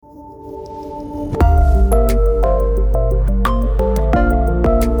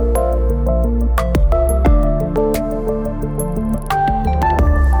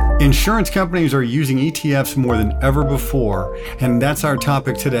Insurance companies are using ETFs more than ever before, and that's our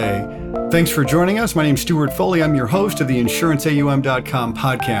topic today. Thanks for joining us. My name's Stuart Foley. I'm your host of the InsuranceAUM.com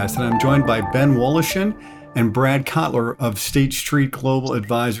podcast, and I'm joined by Ben Woloshyn and Brad Kotler of State Street Global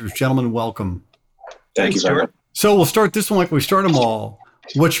Advisors. Gentlemen, welcome. Thank you, Stuart. So we'll start this one like we start them all.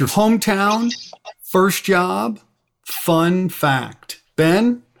 What's your hometown, first job, fun fact?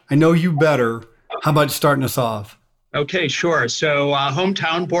 Ben, I know you better. How about starting us off? Okay, sure. So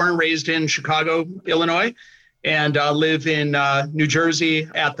hometown, born and raised in Chicago, Illinois, and live in New Jersey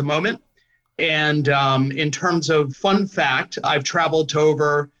at the moment. And in terms of fun fact, I've traveled to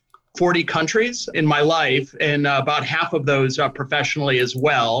over 40 countries in my life, and about half of those professionally as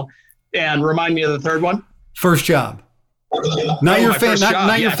well. And remind me of the third one. First job. Not your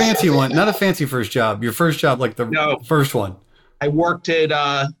fancy one. Not a fancy first job. Your first job, like first one. I worked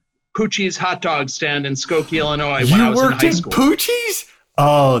at Poochie's hot dog stand in Skokie, Illinois when I was in high school. You worked at Poochie's?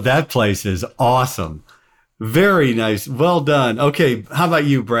 Oh, that place is awesome. Very nice. Well done. Okay, how about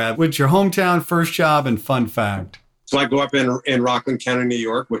you, Brad? What's your hometown, first job, and fun fact? So I grew up in Rockland County, New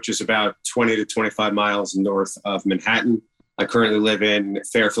York, which is about 20 to 25 miles north of Manhattan. I currently live in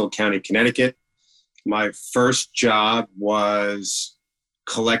Fairfield County, Connecticut. My first job was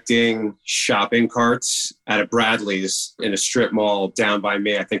collecting shopping carts at a Bradley's in a strip mall down by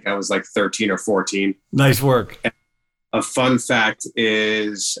me. I think I was like 13 or 14. Nice work. A fun fact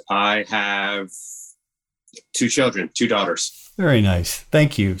is I have two children, two daughters. Very nice.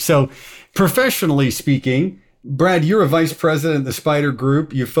 Thank you. So professionally speaking, Brad, you're a vice president of the Spider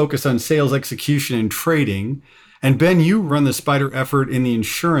Group. You focus on sales execution and trading. And Ben, you run the Spider effort in the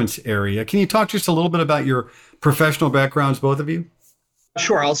insurance area. Can you talk just a little bit about your professional backgrounds, both of you?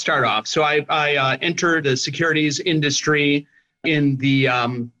 Sure, I'll start off. So I entered the securities industry in the,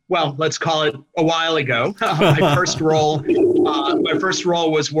 let's call it a while ago. My first role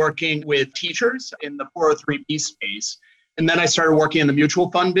was working with teachers in the 403(b) space. And then I started working in the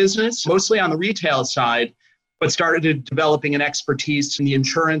mutual fund business, mostly on the retail side, but started developing an expertise in the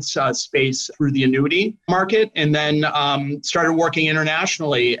insurance space through the annuity market, and then started working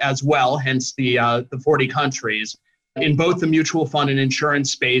internationally as well, hence the 40 countries. In both the mutual fund and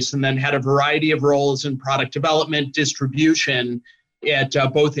insurance space, and then had a variety of roles in product development, distribution at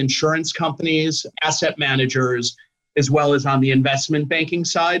both insurance companies, asset managers, as well as on the investment banking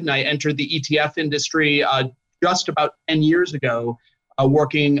side. And I entered the ETF industry just about 10 years ago,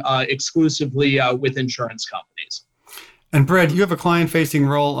 working exclusively with insurance companies. And Brad, you have a client-facing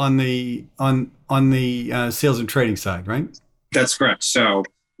role on the sales and trading side, right? That's correct. So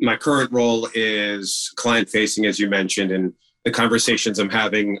my current role is client-facing, as you mentioned, and the conversations I'm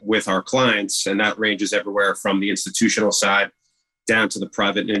having with our clients, and that ranges everywhere from the institutional side down to the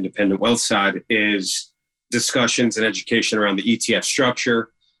private and independent wealth side, is discussions and education around the ETF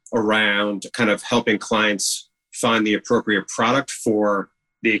structure, around kind of helping clients find the appropriate product for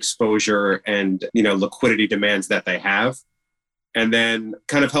the exposure and liquidity demands that they have, and then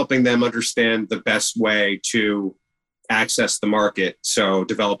kind of helping them understand the best way to access the market. So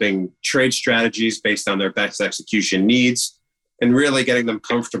developing trade strategies based on their best execution needs and really getting them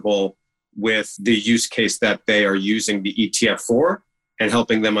comfortable with the use case that they are using the ETF for, and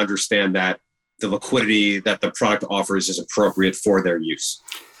helping them understand that the liquidity that the product offers is appropriate for their use.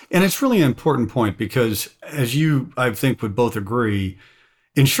 And it's really an important point because, as you, I think, would both agree,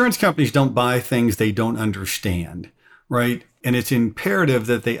 insurance companies don't buy things they don't understand, right? And it's imperative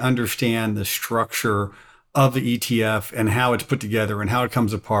that they understand the structure of the ETF and how it's put together and how it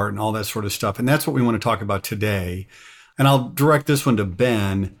comes apart and all that sort of stuff. And that's what we want to talk about today. And I'll direct this one to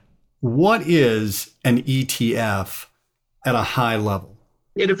Ben. What is an ETF at a high level?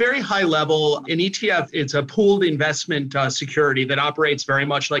 At a very high level, an ETF, it's a pooled investment security that operates very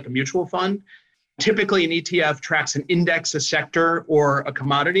much like a mutual fund. Typically, an ETF tracks an index, a sector, or a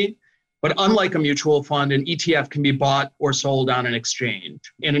commodity. But unlike a mutual fund, an ETF can be bought or sold on an exchange.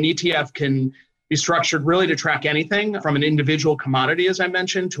 And an ETF can be structured really to track anything from an individual commodity, as I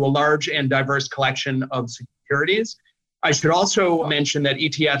mentioned, to a large and diverse collection of securities. I should also mention that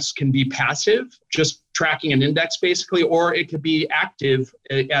ETFs can be passive, just tracking an index basically, or it could be active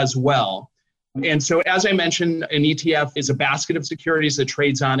as well. And so, as I mentioned, an ETF is a basket of securities that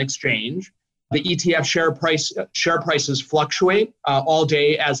trades on exchange. The ETF share prices fluctuate all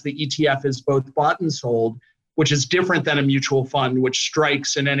day as the ETF is both bought and sold, which is different than a mutual fund, which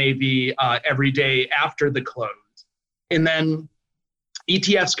strikes an NAV every day after the close. And then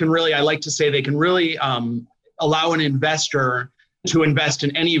ETFs can really, I like to say, they can really allow an investor to invest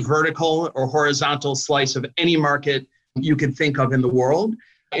in any vertical or horizontal slice of any market you could think of in the world.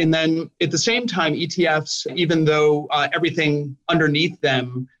 And then at the same time, ETFs, even though everything underneath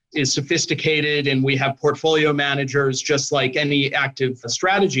them is sophisticated, and we have portfolio managers just like any active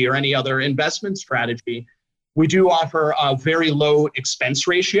strategy or any other investment strategy. We do offer very low expense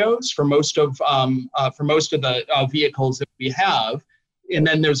ratios for most of the vehicles that we have, and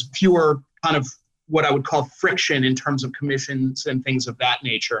then there's fewer kind of what I would call friction in terms of commissions and things of that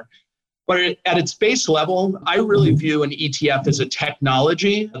nature. But at its base level, I really view an ETF as a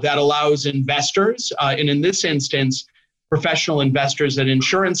technology that allows investors, and in this instance, professional investors at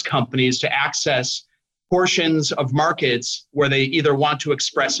insurance companies, to access portions of markets where they either want to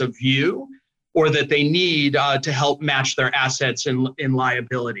express a view or that they need to help match their assets and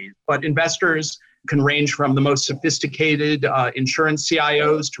liabilities. But investors can range from the most sophisticated insurance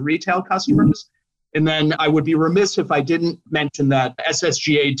CIOs to retail customers. And then I would be remiss if I didn't mention that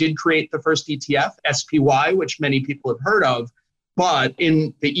SSGA did create the first ETF, SPY, which many people have heard of. But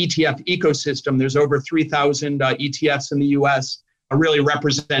in the ETF ecosystem, there's over 3,000 ETFs in the US, really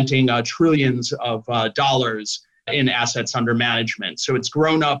representing trillions of dollars in assets under management. So it's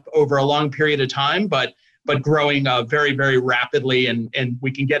grown up over a long period of time, but growing very, very rapidly. And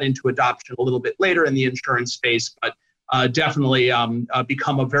we can get into adoption a little bit later in the insurance space, but definitely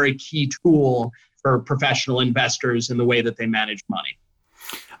become a very key tool for professional investors in the way that they manage money.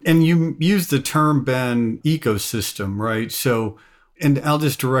 And you use the term, Ben, ecosystem, right? So, and I'll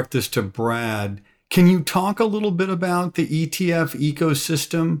just direct this to Brad. Can you talk a little bit about the ETF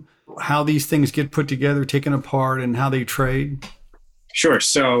ecosystem, how these things get put together, taken apart, and how they trade? Sure.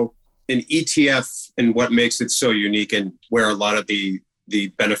 So an ETF, and what makes it so unique and where a lot of the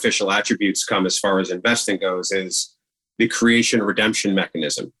beneficial attributes come as far as investing goes, is the creation redemption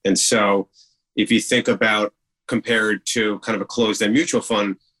mechanism. And so if you think about, compared to kind of a closed-end mutual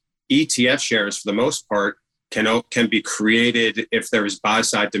fund, ETF shares, for the most part, can be created if there is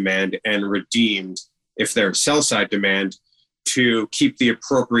buy-side demand and redeemed if there's sell-side demand, to keep the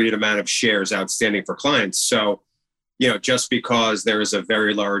appropriate amount of shares outstanding for clients. So, just because there is a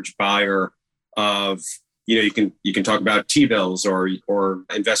very large buyer of, you can talk about T-bills or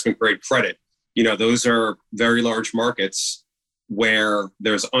investment-grade credit. Those are very large markets where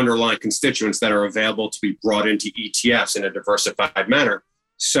there's underlying constituents that are available to be brought into ETFs in a diversified manner.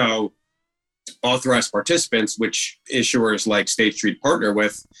 So authorized participants, which issuers like State Street partner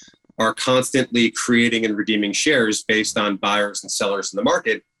with, are constantly creating and redeeming shares based on buyers and sellers in the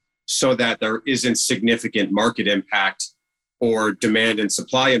market, so that there isn't significant market impact or demand and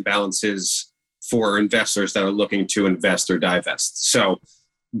supply imbalances for investors that are looking to invest or divest. So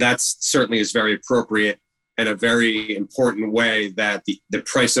that's certainly is very appropriate and a very important way that the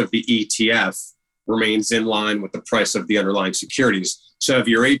price of the ETF remains in line with the price of the underlying securities. So if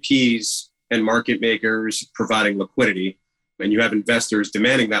your APs and market makers providing liquidity, and you have investors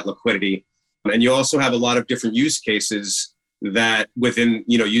demanding that liquidity, and you also have a lot of different use cases that within,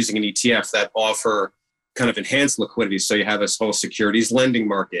 using an ETF that offer kind of enhanced liquidity. So you have this whole securities lending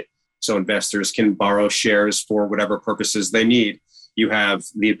market. So investors can borrow shares for whatever purposes they need. You have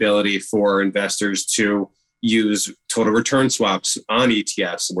the ability for investors to use total return swaps on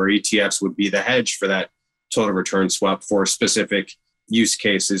ETFs, where ETFs would be the hedge for that total return swap for specific use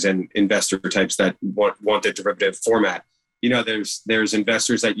cases and investor types that want the derivative format. There's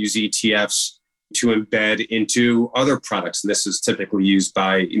investors that use ETFs to embed into other products. And this is typically used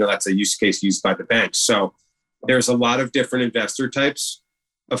by, that's a use case used by the banks. So there's a lot of different investor types.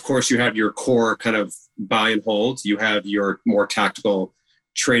 Of course, you have your core kind of buy and hold. You have your more tactical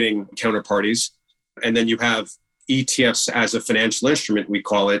trading counterparties. And then you have ETFs as a financial instrument, we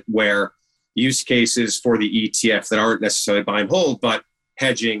call it, where use cases for the ETF that aren't necessarily buy and hold, but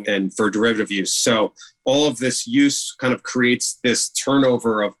hedging and for derivative use. So all of this use kind of creates this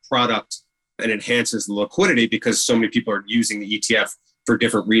turnover of product and enhances the liquidity, because so many people are using the ETF for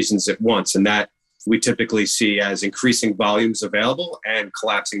different reasons at once. And that we typically see as increasing volumes available and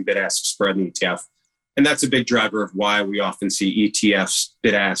collapsing bid-ask spread in ETF. And that's a big driver of why we often see ETFs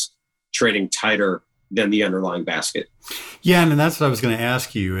bid-ask trading tighter than the underlying basket. Yeah, and that's what I was going to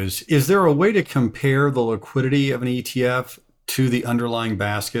ask you is there a way to compare the liquidity of an ETF to the underlying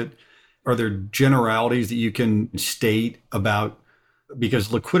basket? Are there generalities that you can state about,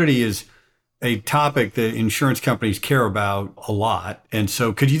 because liquidity is a topic that insurance companies care about a lot. And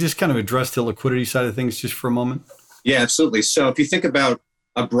so could you just kind of address the liquidity side of things just for a moment? Yeah, absolutely. So if you think about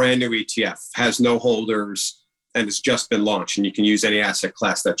a brand new ETF, has no holders, and it's just been launched, and you can use any asset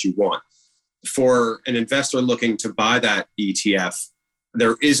class that you want. For an investor looking to buy that ETF,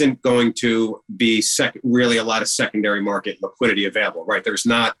 there isn't going to be really a lot of secondary market liquidity available, right? There's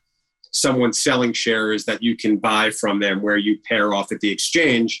not someone selling shares that you can buy from them where you pair off at the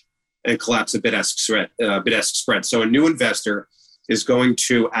exchange and collapse a bid-ask spread. So a new investor is going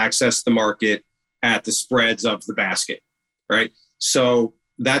to access the market at the spreads of the basket, right? So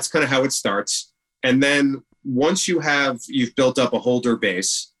that's kind of how it starts. And then once you've built up a holder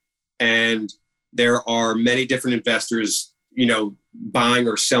base and there are many different investors, buying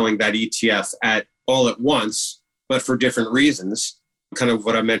or selling that ETF all at once, but for different reasons, kind of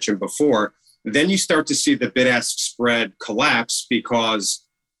what I mentioned before, then you start to see the bid-ask spread collapse because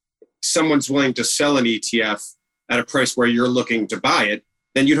someone's willing to sell an ETF at a price where you're looking to buy it.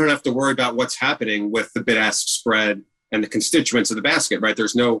 Then you don't have to worry about what's happening with the bid-ask spread and the constituents of the basket, right?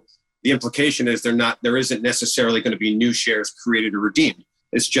 The implication is there isn't necessarily going to be new shares created or redeemed.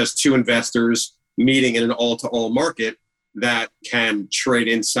 It's just two investors meeting in an all-to-all market that can trade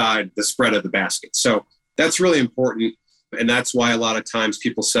inside the spread of the basket. So that's really important. And that's why a lot of times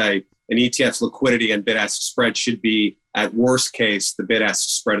people say an ETF's liquidity and bid-ask spread should be, at worst case, the bid-ask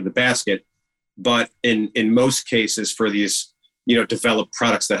spread of the basket. But in most cases for these, developed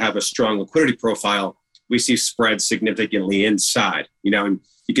products that have a strong liquidity profile, we see spreads significantly inside, and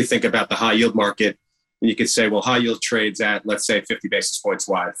you could think about the high yield market and you could say, well, high yield trades at, let's say, 50 basis points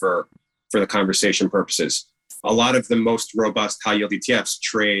wide for the conversation purposes. A lot of the most robust high yield ETFs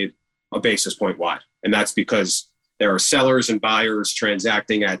trade a basis point wide. And that's because there are sellers and buyers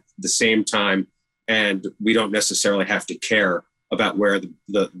transacting at the same time. And we don't necessarily have to care about where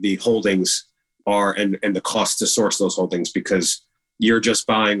the holdings are and the cost to source those holdings, because you're just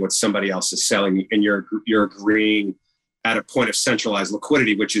buying what somebody else is selling and you're agreeing at a point of centralized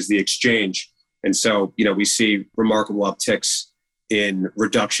liquidity, which is the exchange. And so, we see remarkable upticks in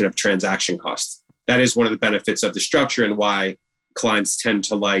reduction of transaction costs. That is one of the benefits of the structure and why clients tend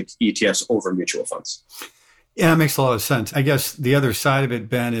to like ETFs over mutual funds. Yeah, it makes a lot of sense. I guess the other side of it,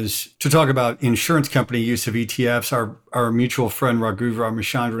 Ben, is to talk about insurance company use of ETFs. Our mutual friend Raghuv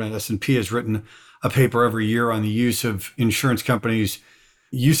Ramachandran at S&P has written a paper every year on the use of insurance companies'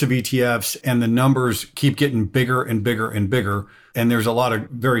 use of ETFs, and the numbers keep getting bigger and bigger and bigger. And there's a lot of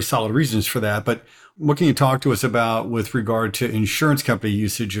very solid reasons for that. But what can you talk to us about with regard to insurance company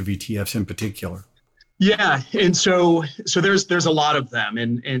usage of ETFs in particular? Yeah, and so there's a lot of them,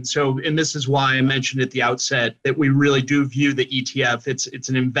 and this is why I mentioned at the outset that we really do view the ETF. It's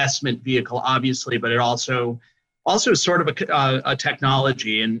an investment vehicle, obviously, but it also sort of a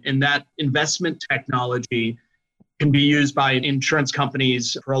technology, and that investment technology can be used by insurance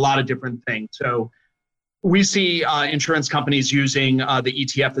companies for a lot of different things. So we see insurance companies using the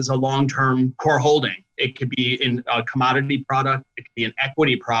ETF as a long-term core holding. It could be in a commodity product, it could be an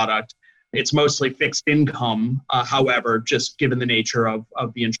equity product. It's mostly fixed income, however, just given the nature of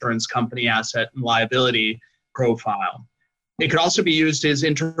the insurance company asset and liability profile. It could also be used as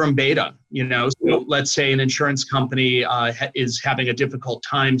interim beta. So let's say an insurance company is having a difficult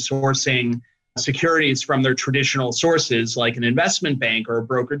time sourcing securities from their traditional sources, like an investment bank or a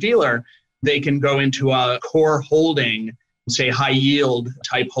broker-dealer. They can go into a core holding, say high yield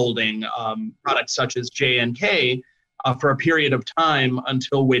type holding, products such as JNK, for a period of time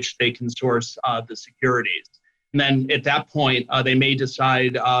until which they can source the securities. And then at that point, they may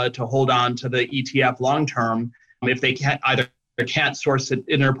decide to hold on to the ETF long term if they can't source it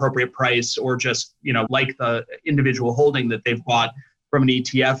in an appropriate price, or just like the individual holding that they've bought from an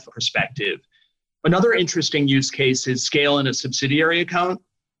ETF perspective. Another interesting use case is scale in a subsidiary account.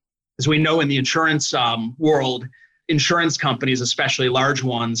 As we know in the insurance world, insurance companies, especially large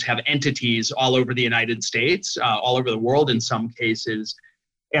ones, have entities all over the United States, all over the world in some cases.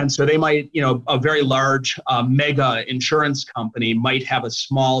 And so they might, a very large mega insurance company might have a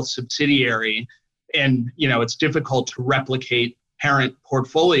small subsidiary, and, it's difficult to replicate parent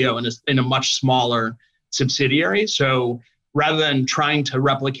portfolio in a much smaller subsidiary. So rather than trying to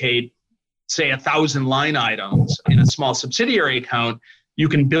replicate, say, 1,000 line items in a small subsidiary account, you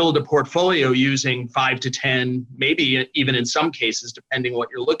can build a portfolio using 5 to 10, maybe even in some cases, depending what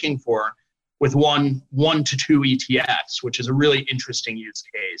you're looking for, with one to two ETFs, which is a really interesting use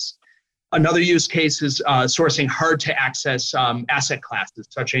case. Another use case is sourcing hard to access asset classes,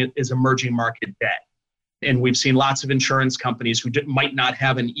 such as emerging market debt. And we've seen lots of insurance companies who might not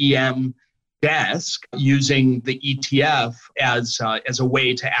have an EM desk using the ETF as a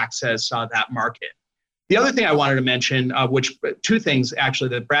way to access that market. The other thing I wanted to mention, two things actually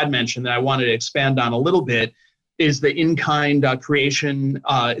that Brad mentioned that I wanted to expand on a little bit, is the in-kind creation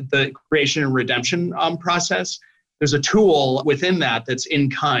and redemption process. There's a tool within that's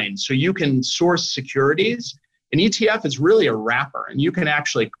in-kind. So you can source securities. An ETF is really a wrapper, and you can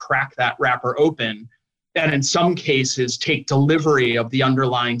actually crack that wrapper open and in some cases take delivery of the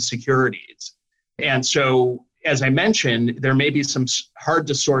underlying securities. And so, as I mentioned, there may be some hard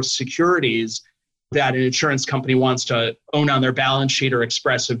to source securities that an insurance company wants to own on their balance sheet or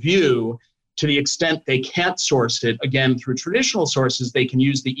express a view. To the extent they can't source it, again, through traditional sources, they can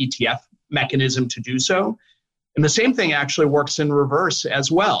use the ETF mechanism to do so. And the same thing actually works in reverse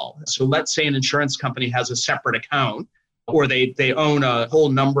as well. So let's say an insurance company has a separate account, or they own a whole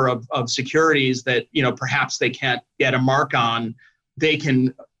number of securities that, perhaps they can't get a mark on. They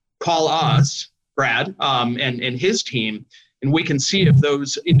can call us, Brad, and his team, and we can see if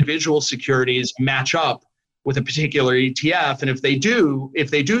those individual securities match up with a particular ETF. And if they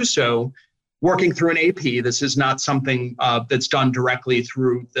do so, working through an AP, this is not something that's done directly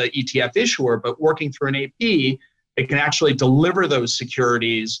through the ETF issuer, but working through an AP, it can actually deliver those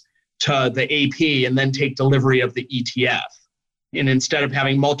securities to the AP and then take delivery of the ETF. And instead of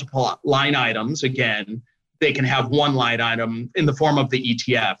having multiple line items, again, they can have one line item in the form of the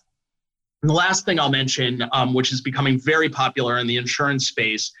ETF. And the last thing I'll mention, which is becoming very popular in the insurance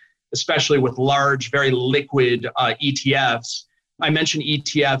space, especially with large, very liquid ETFs. I mentioned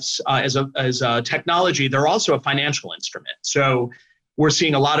ETFs as a technology. They're also a financial instrument. So we're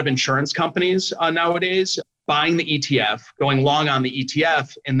seeing a lot of insurance companies nowadays buying the ETF, going long on the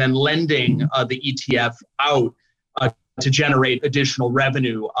ETF, and then lending the ETF out to generate additional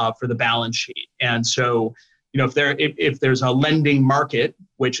revenue for the balance sheet. And so, if there's a lending market,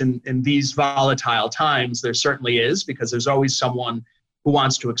 which in these volatile times there certainly is, because there's always someone who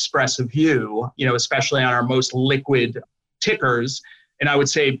wants to express a view, especially on our most liquid tickers. And I would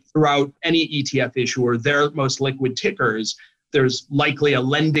say throughout any ETF issuer, their most liquid tickers, there's likely a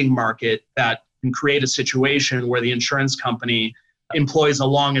lending market that can create a situation where the insurance company employs a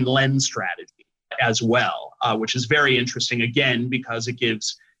long and lend strategy as well, which is very interesting, again, because it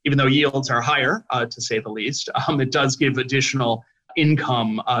gives, even though yields are higher, to say the least, it does give additional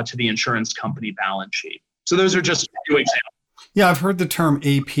income to the insurance company balance sheet. So those are just a few examples. Yeah, I've heard the term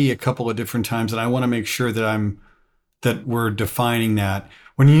AP a couple of different times, and I want to make sure that we're defining that.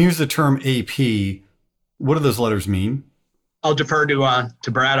 When you use the term AP, what do those letters mean? I'll defer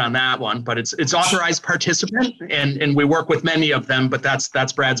to Brad on that one, but it's authorized participant, and we work with many of them, but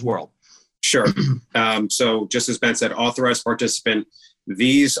that's Brad's world. Sure. So just as Ben said, authorized participant,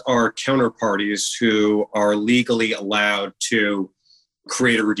 these are counterparties who are legally allowed to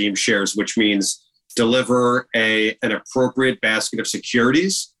create or redeem shares, which means deliver an appropriate basket of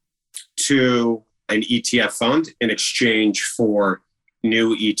securities to an ETF fund in exchange for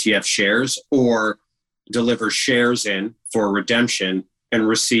new ETF shares, or deliver shares in for redemption and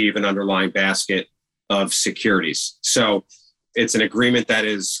receive an underlying basket of securities. So it's an agreement that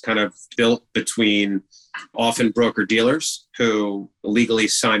is kind of built between often broker dealers who legally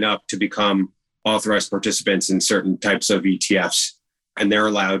sign up to become authorized participants in certain types of ETFs. And they're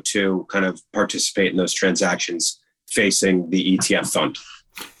allowed to kind of participate in those transactions facing the ETF fund.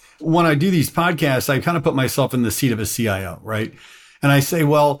 When I do these podcasts, I kind of put myself in the seat of a CIO, right? And I say,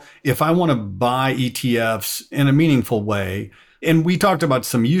 well, if I want to buy ETFs in a meaningful way, and we talked about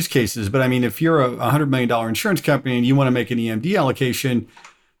some use cases, but I mean, if you're a $100 million insurance company and you want to make an EMD allocation,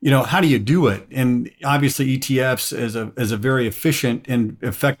 how do you do it? And obviously ETFs is a very efficient and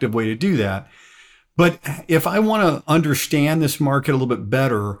effective way to do that. But if I want to understand this market a little bit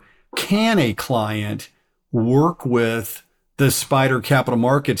better, can a client work with the Spider Capital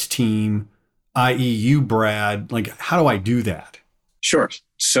Markets team, i.e. you, Brad? Like, how do I do that? Sure.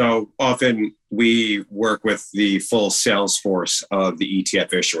 So often we work with the full sales force of the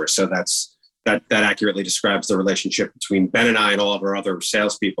ETF issuer. So that accurately describes the relationship between Ben and I and all of our other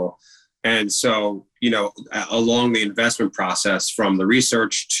salespeople. And so, along the investment process, from the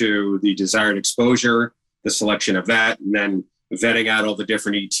research to the desired exposure, the selection of that, and then vetting out all the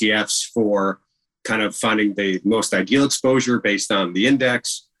different ETFs for kind of finding the most ideal exposure based on the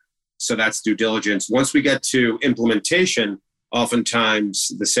index. So that's due diligence. Once we get to implementation,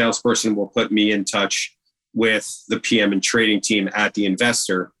 oftentimes the salesperson will put me in touch with the PM and trading team at the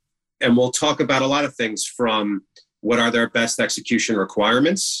investor. And we'll talk about a lot of things, from what are their best execution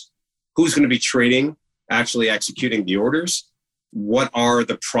requirements, who's going to be trading, actually executing the orders, what are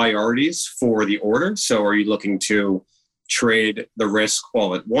the priorities for the order. So are you looking to trade the risk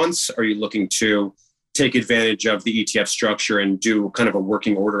all at once? Are you looking to take advantage of the ETF structure and do kind of a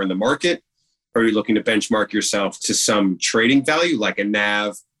working order in the market? Are you looking to benchmark yourself to some trading value like a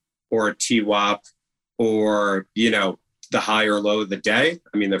NAV or a TWAP or, the high or low of the day?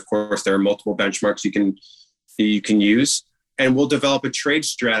 I mean, of course, there are multiple benchmarks you can use. And we'll develop a trade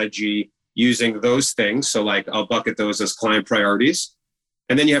strategy using those things. So I'll bucket those as client priorities.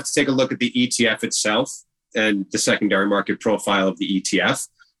 And then you have to take a look at the ETF itself and the secondary market profile of the ETF.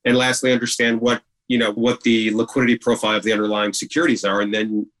 And lastly, understand what the liquidity profile of the underlying securities are. And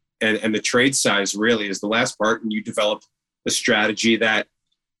then And the trade size really is the last part. And you develop a strategy that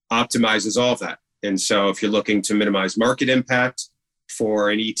optimizes all of that. And so if you're looking to minimize market impact for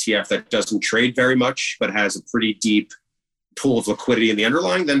an ETF that doesn't trade very much, but has a pretty deep pool of liquidity in the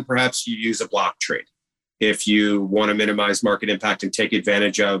underlying, then perhaps you use a block trade. If you want to minimize market impact and take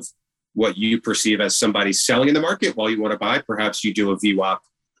advantage of what you perceive as somebody selling in the market while you want to buy, perhaps you do a VWAP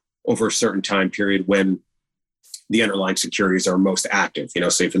over a certain time period when the underlying securities are most active.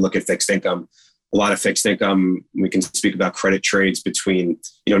 So if you look at fixed income, a lot of fixed income, we can speak about credit trades between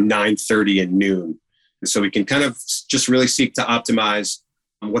 9:30 and noon. And so we can kind of just really seek to optimize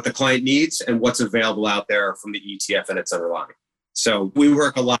what the client needs and what's available out there from the ETF and its underlying. So we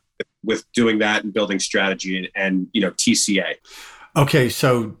work a lot with doing that and building strategy and TCA. Okay,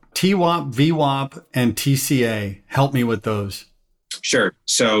 so TWAP, VWAP, and TCA. Help me with those. Sure.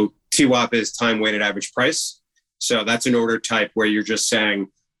 So TWAP is time weighted average price. So that's an order type where you're just saying,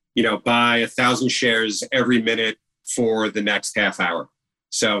 buy 1,000 shares every minute for the next half hour.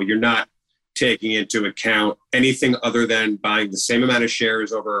 So you're not taking into account anything other than buying the same amount of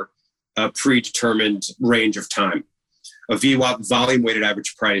shares over a predetermined range of time. A VWAP, volume weighted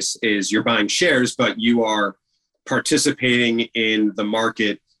average price, is you're buying shares, but you are participating in the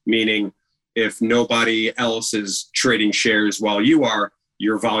market, meaning if nobody else is trading shares while you are,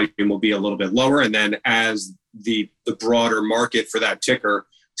 your volume will be a little bit lower. And then as the broader market for that ticker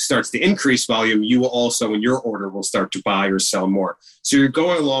starts to increase volume, you will also, in your order, will start to buy or sell more. So you're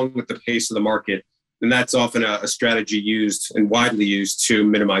going along with the pace of the market. And that's often a strategy used and widely used to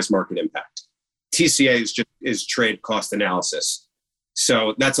minimize market impact. TCA is trade cost analysis.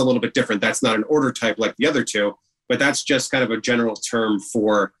 So that's a little bit different. That's not an order type like the other two, but that's just kind of a general term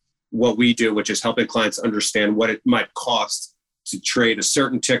for what we do, which is helping clients understand what it might cost to trade a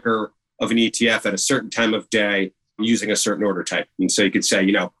certain ticker of an ETF at a certain time of day using a certain order type. And so you could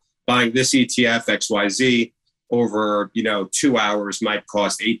say, buying this ETF XYZ over, 2 hours might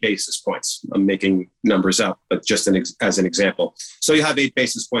cost 8 basis points. I'm making numbers up, but just as an example. So you have 8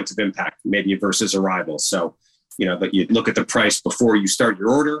 basis points of impact, maybe versus a rival. So, but you look at the price before you start your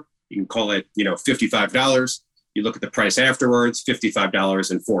order, you can call it, $55. You look at the price afterwards,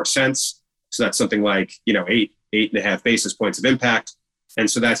 $55.04. So that's something like, 8.5 basis points of impact. And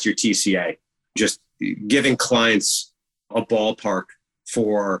so that's your TCA, just giving clients a ballpark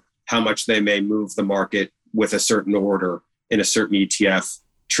for how much they may move the market with a certain order in a certain ETF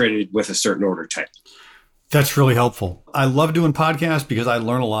traded with a certain order type. That's really helpful. I love doing podcasts because I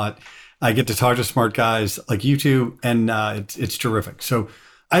learn a lot. I get to talk to smart guys like you two, and it's terrific. So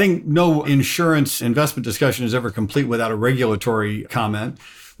I think no insurance investment discussion is ever complete without a regulatory comment,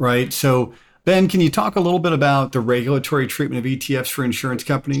 right? So Ben, can you talk a little bit about the regulatory treatment of ETFs for insurance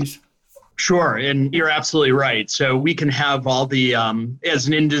companies? Sure. And you're absolutely right. So we can have all the, as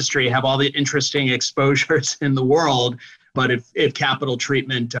an industry, have all the interesting exposures in the world. But if capital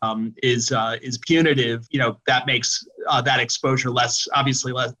treatment is punitive, that makes that exposure less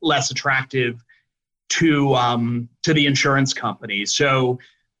attractive to the insurance company. So,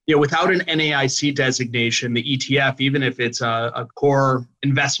 without an NAIC designation, the ETF, even if it's a core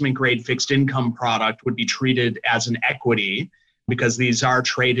investment grade fixed income product, would be treated as an equity because these are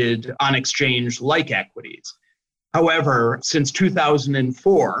traded on exchange like equities. However, since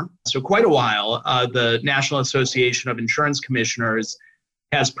 2004, so quite a while, the National Association of Insurance Commissioners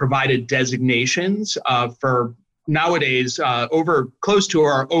has provided designations for nowadays over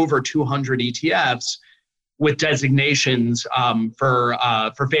 200 ETFs with designations for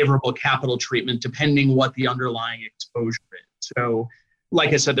favorable capital treatment, depending what the underlying exposure is. So,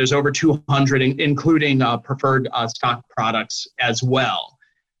 like I said, there's over 200, including preferred stock products as well.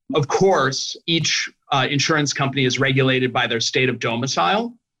 Of course, each insurance company is regulated by their state of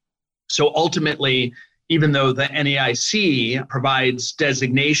domicile. So ultimately, even though the NAIC provides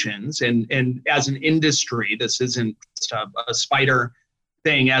designations, and as an industry, this isn't just a spider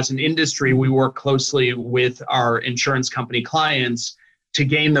thing. As an industry, we work closely with our insurance company clients to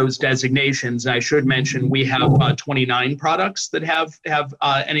gain those designations. And I should mention we have 29 products that have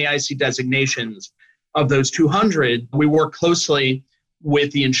NAIC designations. Of those 200, we work closely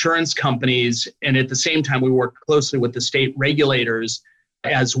with the insurance companies, and at the same time, we work closely with the state regulators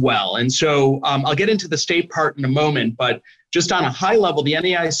as well. And so I'll get into the state part in a moment, but just on a high level, the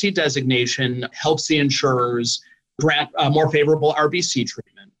NAIC designation helps the insurers grant more favorable RBC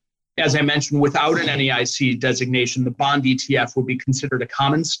treatment. As I mentioned, without an NAIC designation, the bond ETF would be considered a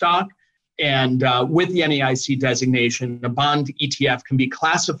common stock. And with the NAIC designation, the bond ETF can be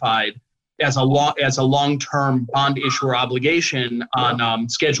classified as a long-term bond issuer obligation on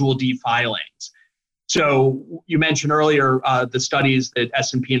Schedule D filings. So you mentioned earlier the studies that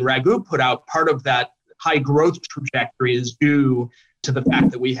S&P and Raghu put out. Part of that high growth trajectory is due to the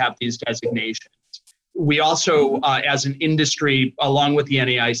fact that we have these designations. We also, as an industry, along with the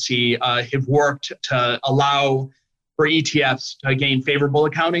NAIC, have worked to allow for ETFs to gain favorable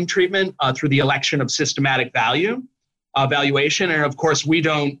accounting treatment through the election of systematic value valuation. And of course, we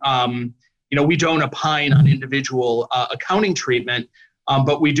don't opine on individual accounting treatment,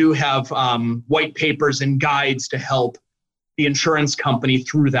 but we do have white papers and guides to help the insurance company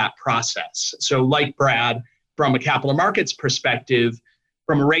through that process. So like Brad, from a capital markets perspective,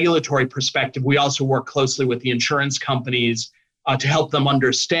 from a regulatory perspective, we also work closely with the insurance companies to help them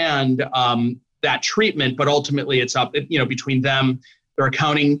understand that treatment, but ultimately it's up, between them, their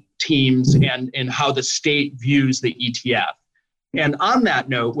accounting teams, and how the state views the ETF. And on that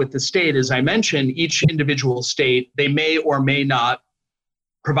note, with the state, as I mentioned, each individual state, they may or may not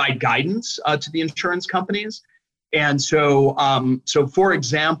provide guidance to the insurance companies. And so, for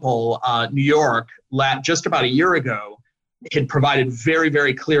example, New York, just about a year ago, had provided very,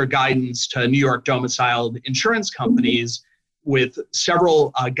 very clear guidance to New York domiciled insurance companies with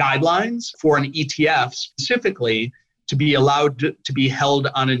several guidelines for an ETF specifically to be allowed to be held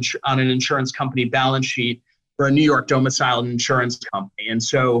on an insurance company balance sheet for a New York domiciled insurance company. And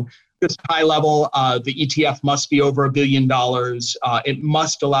so just high level, the ETF must be over $1 billion. It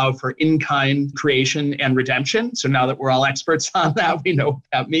must allow for in-kind creation and redemption. So now that we're all experts on that, we know what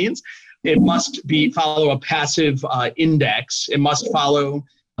that means. It must follow a passive index. It must follow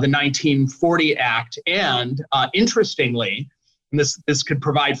the 1940 Act. And interestingly, and this could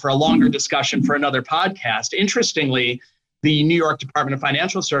provide for a longer discussion for another podcast, interestingly, the New York Department of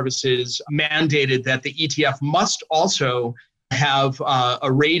Financial Services mandated that the ETF must also have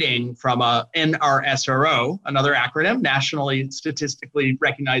a rating from a NRSRO, another acronym, nationally statistically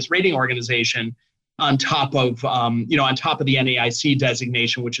recognized rating organization, on top of the NAIC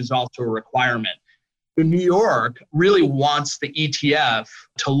designation, which is also a requirement. New York really wants the ETF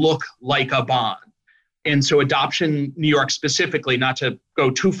to look like a bond. And so adoption, New York specifically, not to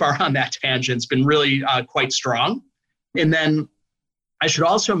go too far on that tangent, has been really quite strong. And then I should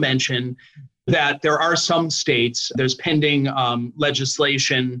also mention that there are some states, there's pending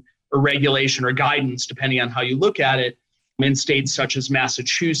legislation or regulation or guidance, depending on how you look at it, in states such as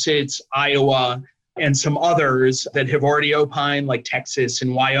Massachusetts, Iowa, and some others that have already opined, like Texas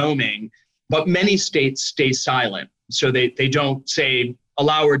and Wyoming. But many states stay silent. So they don't say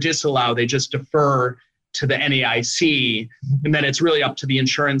allow or disallow, they just defer to the NAIC. And then it's really up to the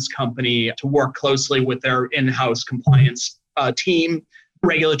insurance company to work closely with their in-house compliance team,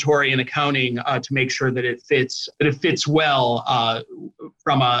 regulatory and accounting, to make sure that it fits well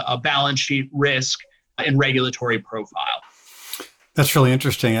from a balance sheet risk and regulatory profile. That's really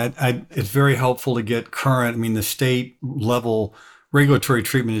interesting. It's very helpful to get current. I mean, the state level regulatory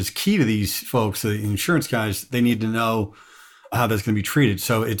treatment is key to these folks, the insurance guys. They need to know how that's going to be treated.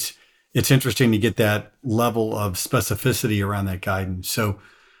 So it's interesting to get that level of specificity around that guidance. So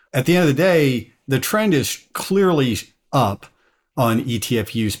at the end of the day, the trend is clearly up on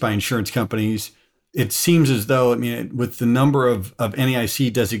ETF use by insurance companies. It seems as though, with the number of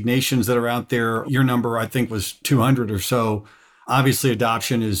NAIC designations that are out there, your number, I think, was 200 or so. Obviously,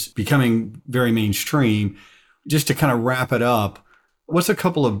 adoption is becoming very mainstream. Just to kind of wrap it up, what's a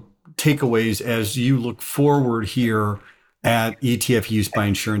couple of takeaways as you look forward here at ETF use by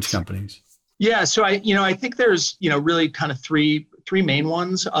insurance companies? Yeah, so I think there's really kind of three main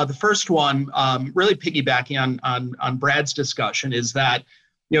ones. The first one, really piggybacking on Brad's discussion, is that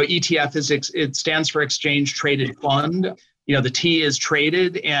ETF it stands for exchange traded fund. The T is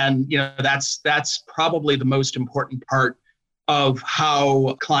traded, and that's probably the most important part of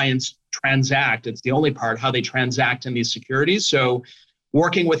how clients transact. It's the only part, how they transact in these securities. So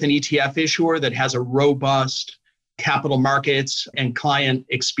working with an ETF issuer that has a robust capital markets and client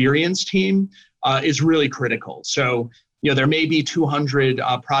experience team is really critical. So, there may be 200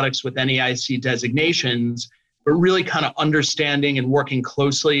 products with NAIC designations, but really kind of understanding and working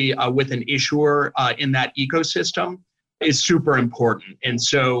closely with an issuer in that ecosystem is super important. And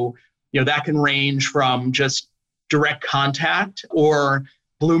so, that can range from just direct contact, or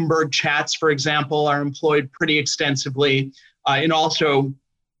Bloomberg chats, for example, are employed pretty extensively, and also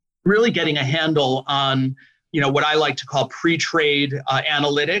really getting a handle on what I like to call pre-trade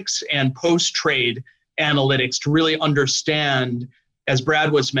analytics and post-trade analytics to really understand, as Brad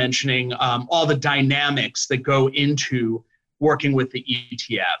was mentioning, all the dynamics that go into working with the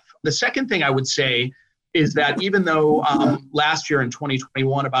ETF. The second thing I would say is that even though last year in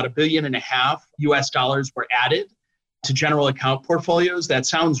 2021, about $1.5 billion US were added to general account portfolios, that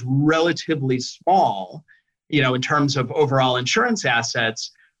sounds relatively small, in terms of overall insurance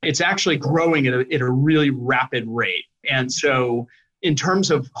assets. It's actually growing at a really rapid rate. And so in terms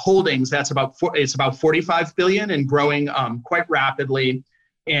of holdings, it's about 45 billion and growing quite rapidly,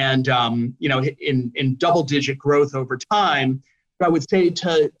 and in double-digit growth over time. But I would say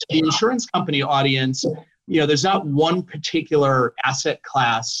to the insurance company audience, there's not one particular asset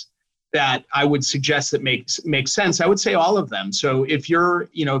class that I would suggest that makes sense. I would say all of them. So if you're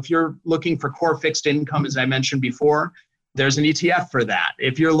looking for core fixed income, as I mentioned before, there's an ETF for that.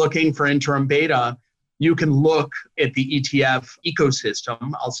 If you're looking for interim beta, you can look at the ETF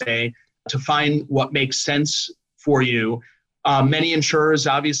ecosystem, I'll say, to find what makes sense for you. Many insurers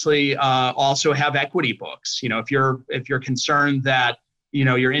obviously also have equity books. If you're concerned that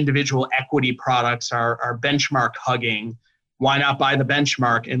your individual equity products are benchmark hugging, why not buy the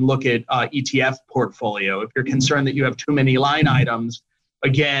benchmark and look at ETF portfolio? If you're concerned that you have too many line items,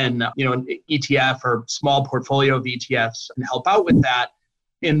 again, an ETF or small portfolio of ETFs can help out with that.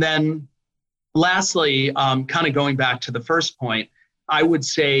 And then lastly, kind of going back to the first point, I would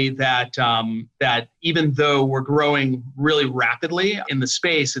say that that even though we're growing really rapidly in the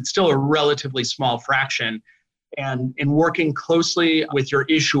space, it's still a relatively small fraction. And in working closely with your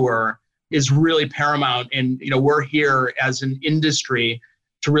issuer is really paramount. And we're here as an industry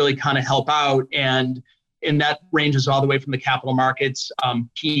to really kind of help out. And that ranges all the way from the capital markets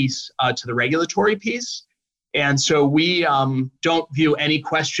piece to the regulatory piece. And so we don't view any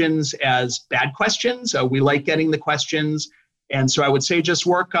questions as bad questions. We like getting the questions. And so I would say just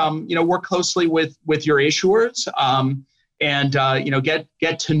work closely with your issuers and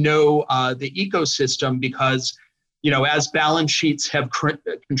get to know the ecosystem, because as balance sheets have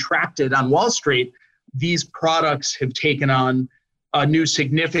contracted on Wall Street, these products have taken on a new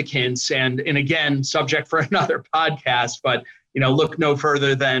significance. And again, subject for another podcast, but look no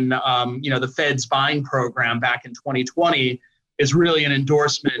further than the Fed's buying program back in 2020 is really an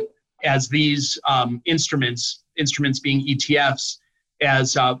endorsement as these instruments being ETFs,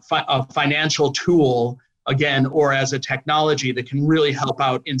 as a financial tool, again, or as a technology that can really help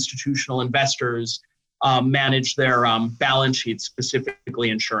out institutional investors manage their balance sheets, specifically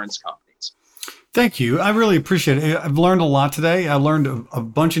insurance companies. Thank you. I really appreciate it. I've learned a lot today. I learned a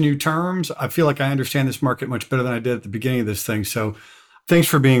bunch of new terms. I feel like I understand this market much better than I did at the beginning of this thing. So thanks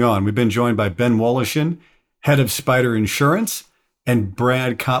for being on. We've been joined by Ben Woloshyn, head of Spider Insurance, and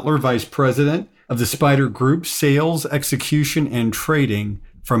Brad Kotler, vice president of the Spider Group, sales, execution, and trading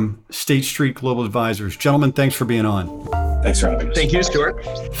from State Street Global Advisors. Gentlemen, thanks for being on. Thanks for having us. Thank you, Stuart.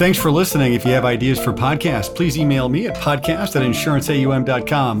 Thanks for listening. If you have ideas for podcasts, please email me at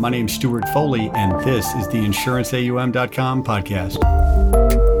podcast@insuranceaum.com. My name's Stuart Foley, and this is the InsuranceAUM.com podcast.